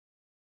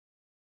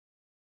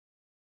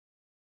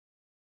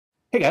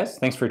Hey guys,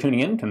 thanks for tuning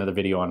in to another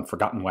video on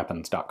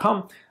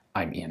ForgottenWeapons.com.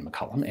 I'm Ian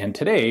McCullum, and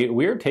today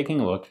we're taking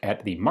a look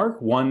at the Mark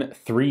I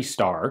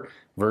 3-star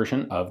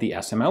version of the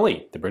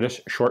SMLE, the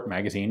British Short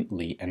Magazine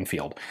Lee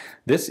Enfield.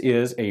 This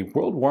is a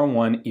World War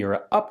I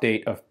era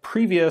update of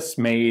previous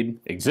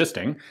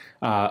existing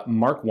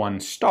Mark I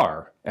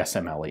star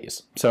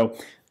SMLEs. So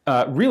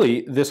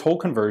really, this whole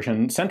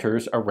conversion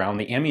centers around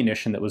the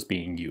ammunition that was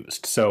being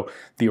used. So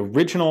the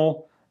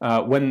original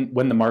when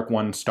the Mark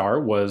I star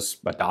was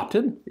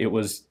adopted, it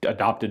was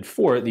adopted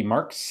for the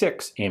Mark VI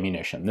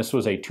ammunition. This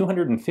was a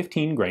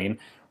 215 grain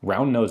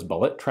round nose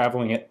bullet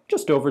traveling at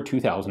just over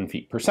 2,000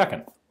 feet per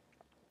second.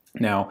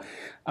 Now,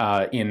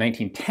 in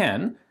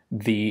 1910,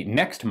 the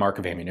next mark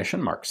of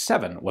ammunition, Mark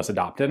VII, was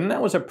adopted, and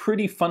that was a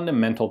pretty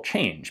fundamental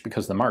change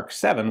because the Mark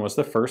VII was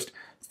the first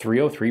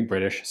 .303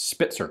 British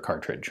spitzer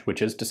cartridge,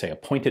 which is to say a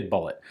pointed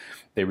bullet.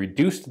 They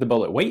reduced the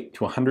bullet weight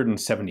to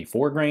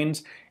 174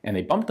 grains, and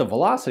they bumped the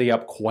velocity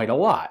up quite a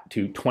lot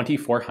to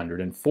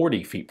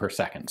 2,440 feet per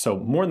second, so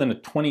more than a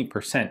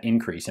 20%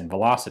 increase in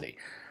velocity.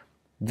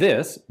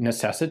 This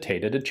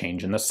necessitated a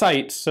change in the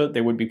sights so that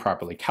they would be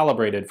properly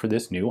calibrated for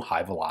this new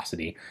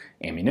high-velocity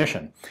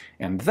ammunition.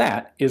 And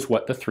that is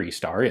what the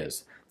 3-star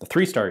is. The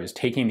 3-star is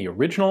taking the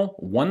original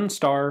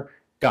 1-star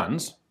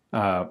guns,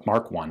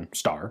 Mark I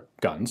star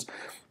guns,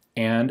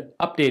 and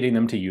updating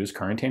them to use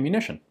current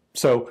ammunition.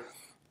 So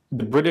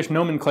the British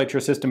nomenclature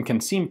system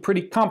can seem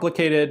pretty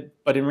complicated,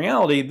 but in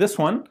reality, this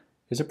one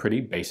is a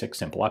pretty basic,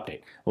 simple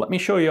update. Let me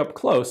show you up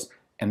close,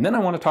 and then I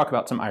want to talk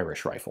about some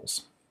Irish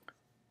rifles.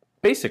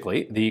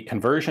 Basically, the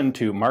conversion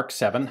to Mark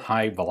VII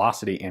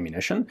high-velocity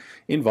ammunition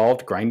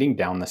involved grinding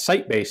down the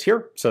sight base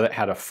here so that it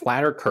had a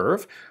flatter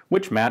curve,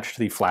 which matched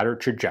the flatter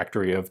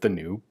trajectory of the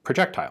new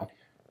projectile.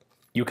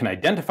 You can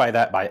identify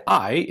that by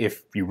eye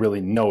if you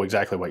really know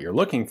exactly what you're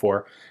looking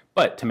for,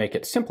 but to make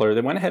it simpler,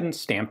 they went ahead and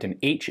stamped an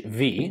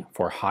HV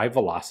for high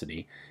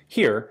velocity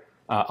here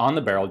on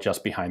the barrel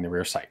just behind the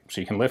rear sight.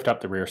 So you can lift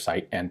up the rear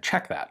sight and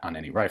check that on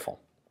any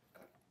rifle.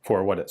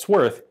 For what it's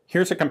worth,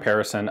 here's a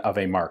comparison of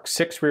a Mark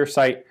VI rear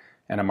sight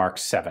and a Mark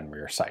VII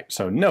rear sight.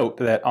 So note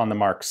that on the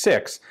Mark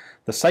VI,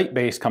 the sight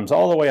base comes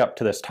all the way up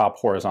to this top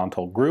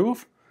horizontal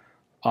groove.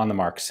 On the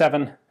Mark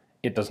VII,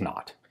 it does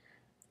not.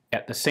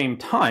 At the same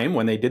time,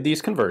 when they did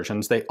these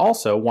conversions, they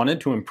also wanted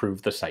to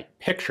improve the sight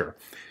picture.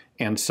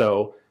 And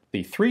so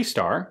the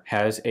 3-star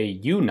has a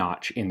U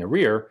notch in the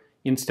rear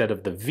instead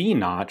of the V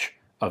notch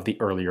of the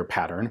earlier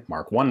pattern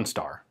Mark I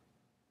star.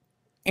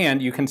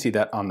 And you can see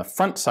that on the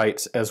front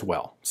sights as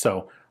well.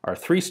 So our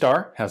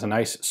 3-star has a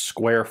nice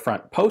square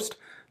front post.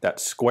 That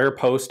square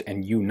post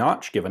and U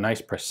notch give a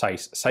nice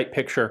precise sight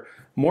picture,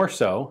 more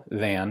so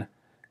than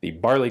the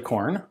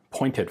barleycorn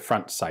pointed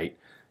front sight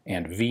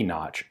and V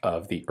notch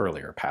of the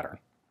earlier pattern.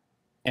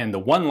 And the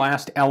one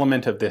last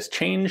element of this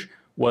change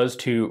was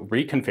to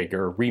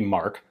reconfigure,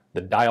 remark the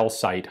dial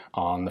sight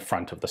on the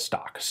front of the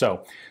stock.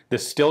 So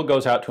this still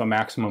goes out to a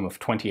maximum of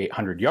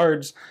 2,800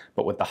 yards,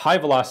 but with the high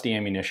velocity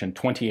ammunition,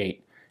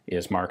 28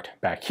 is marked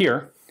back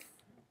here,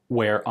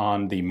 where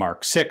on the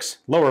Mark VI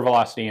lower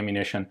velocity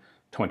ammunition,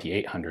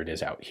 2,800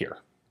 is out here.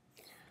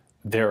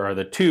 There are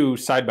the two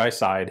side by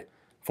side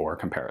for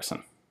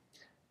comparison.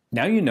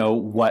 Now you know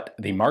what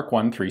the Mark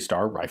I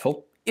 3-star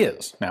rifle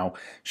is. Now,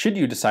 should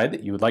you decide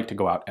that you would like to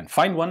go out and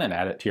find one and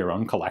add it to your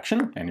own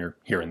collection, and you're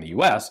here in the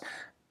US,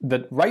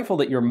 the rifle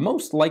that you're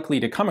most likely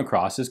to come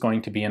across is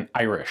going to be an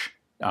Irish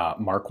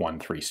Mark I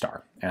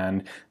 3-star.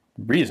 And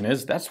the reason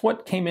is that's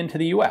what came into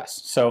the US.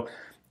 So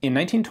in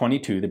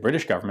 1922, the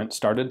British government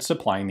started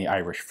supplying the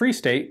Irish Free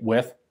State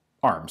with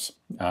arms,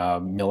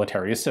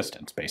 military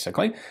assistance,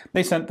 basically.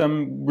 They sent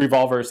them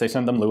revolvers, they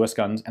sent them Lewis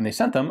guns, and they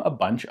sent them a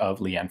bunch of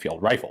Lee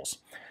Enfield rifles.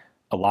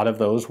 A lot of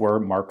those were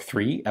Mark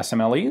III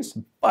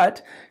SMLEs,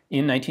 but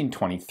in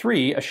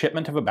 1923, a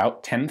shipment of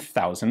about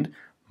 10,000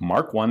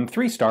 Mark I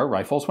 3-star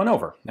rifles went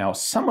over. Now,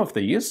 some of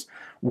these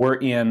were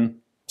in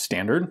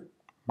standard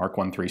Mark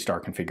I 3-star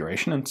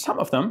configuration, and some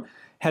of them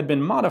had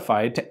been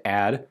modified to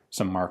add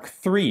some Mark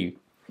III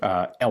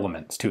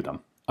elements to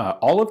them.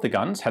 All of the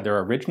guns had their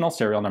original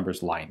serial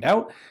numbers lined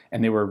out,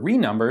 and they were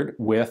renumbered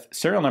with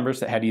serial numbers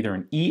that had either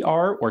an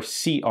ER or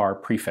CR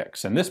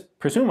prefix. And this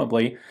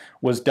presumably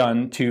was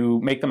done to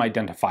make them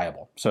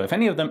identifiable. So if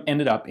any of them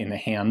ended up in the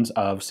hands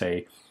of,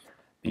 say,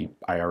 the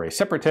IRA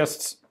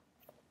separatists,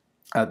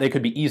 they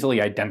could be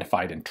easily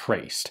identified and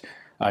traced.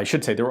 I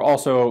should say there were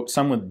also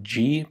some with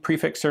G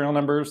prefix serial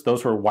numbers.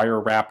 Those were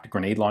wire-wrapped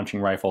grenade launching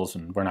rifles,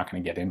 and we're not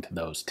going to get into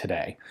those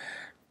today.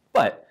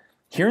 But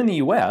here in the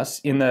US,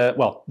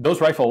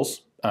 those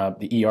rifles,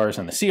 the ERs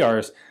and the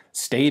CRs,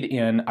 stayed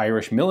in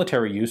Irish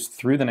military use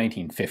through the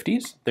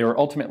 1950s. They were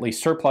ultimately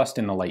surplused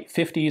in the late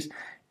 50s,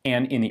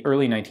 and in the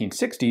early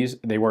 1960s,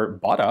 they were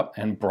bought up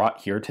and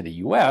brought here to the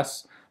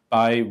US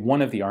by one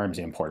of the arms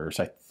importers.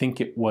 I think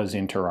it was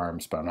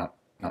Interarms, but I'm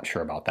not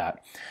sure about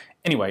that.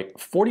 Anyway,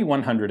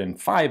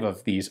 4,105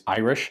 of these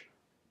Irish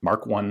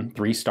Mark I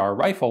 3-star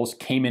rifles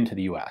came into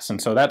the US,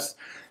 and so that's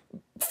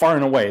far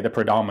and away the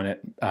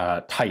predominant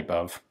type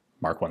of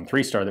Mark I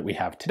 3-star that we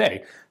have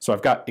today. So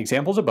I've got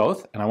examples of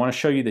both, and I want to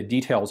show you the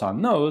details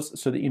on those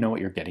so that you know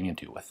what you're getting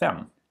into with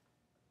them.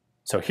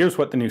 So here's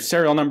what the new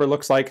serial number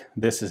looks like.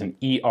 This is an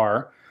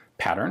ER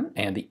pattern,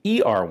 and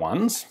the ER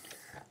ones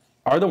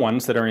are the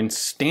ones that are in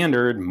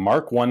standard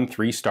Mark I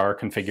 3-star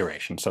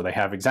configuration. So they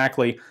have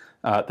exactly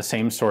the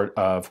same sort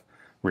of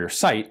rear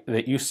sight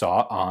that you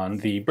saw on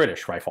the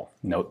British rifle.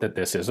 Note that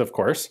this is, of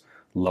course,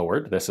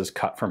 lowered. This is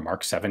cut from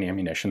Mark VII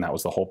ammunition. That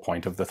was the whole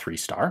point of the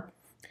 3-star.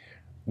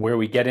 Where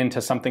we get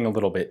into something a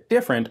little bit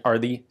different are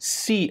the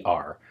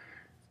CR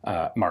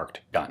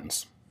marked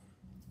guns.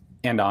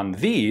 And on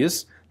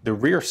these, the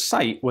rear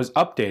sight was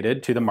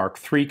updated to the Mark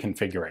III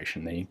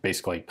configuration. They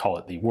basically call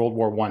it the World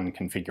War I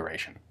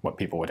configuration, what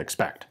people would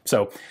expect.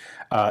 So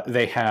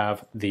they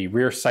have the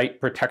rear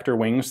sight protector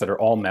wings that are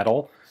all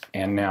metal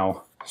and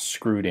now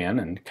screwed in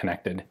and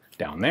connected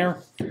down there.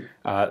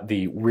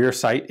 The rear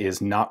sight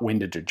is not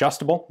windage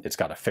adjustable. It's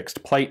got a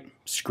fixed plate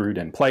screwed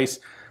in place,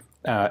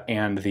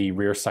 and the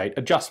rear sight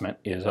adjustment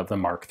is of the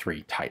Mark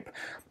III type.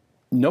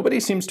 Nobody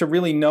seems to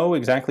really know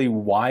exactly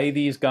why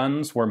these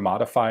guns were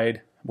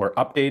modified, were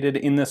updated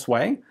in this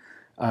way.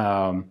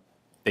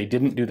 They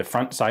didn't do the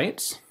front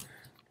sights.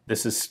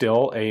 This is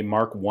still a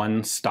Mark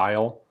I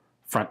style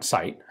front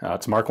sight.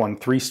 It's Mark I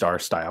 3-star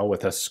style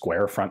with a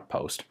square front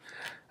post.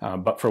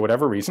 But for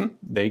whatever reason,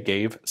 they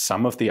gave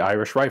some of the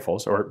Irish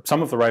rifles, or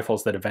some of the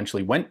rifles that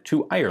eventually went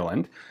to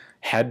Ireland,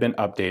 had been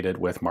updated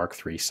with Mark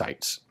III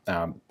sights.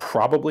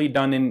 Probably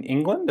done in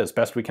England, as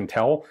best we can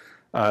tell.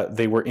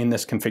 They were in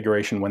this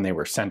configuration when they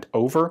were sent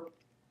over,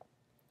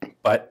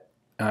 but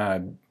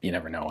you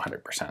never know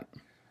 100%.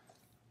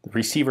 The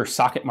receiver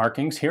socket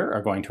markings here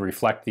are going to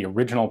reflect the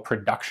original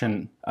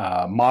production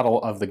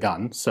model of the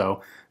gun.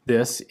 So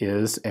this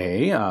is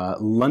a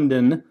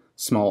London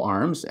Small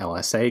Arms,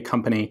 LSA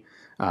company,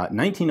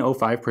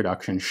 1905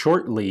 production,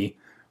 short Lee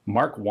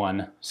Mark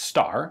I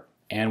star.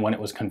 And when it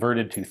was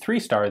converted to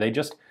 3-star, they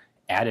just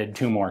added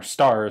 2 more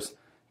stars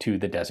to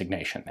the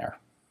designation there.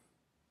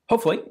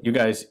 Hopefully you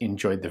guys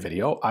enjoyed the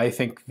video. I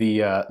think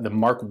the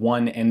Mark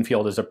I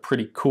Enfield is a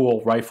pretty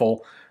cool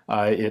rifle.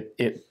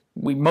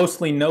 We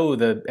mostly know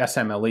the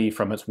SMLE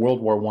from its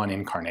World War I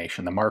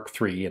incarnation, the Mark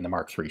III and the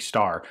Mark III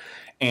star.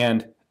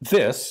 And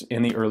this,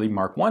 in the early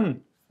Mark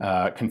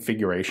I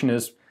configuration,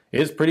 is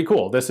pretty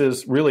cool. This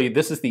is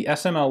the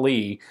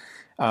SMLE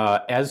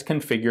as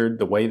configured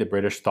the way the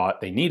British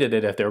thought they needed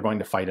it if they were going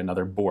to fight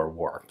another Boer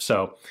War.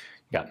 So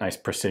you got nice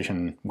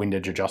precision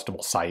windage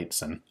adjustable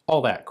sights and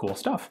all that cool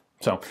stuff.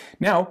 So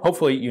now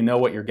hopefully you know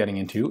what you're getting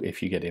into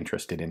if you get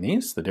interested in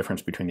these, the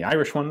difference between the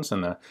Irish ones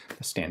and the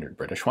standard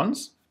British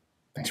ones.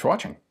 Thanks for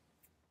watching.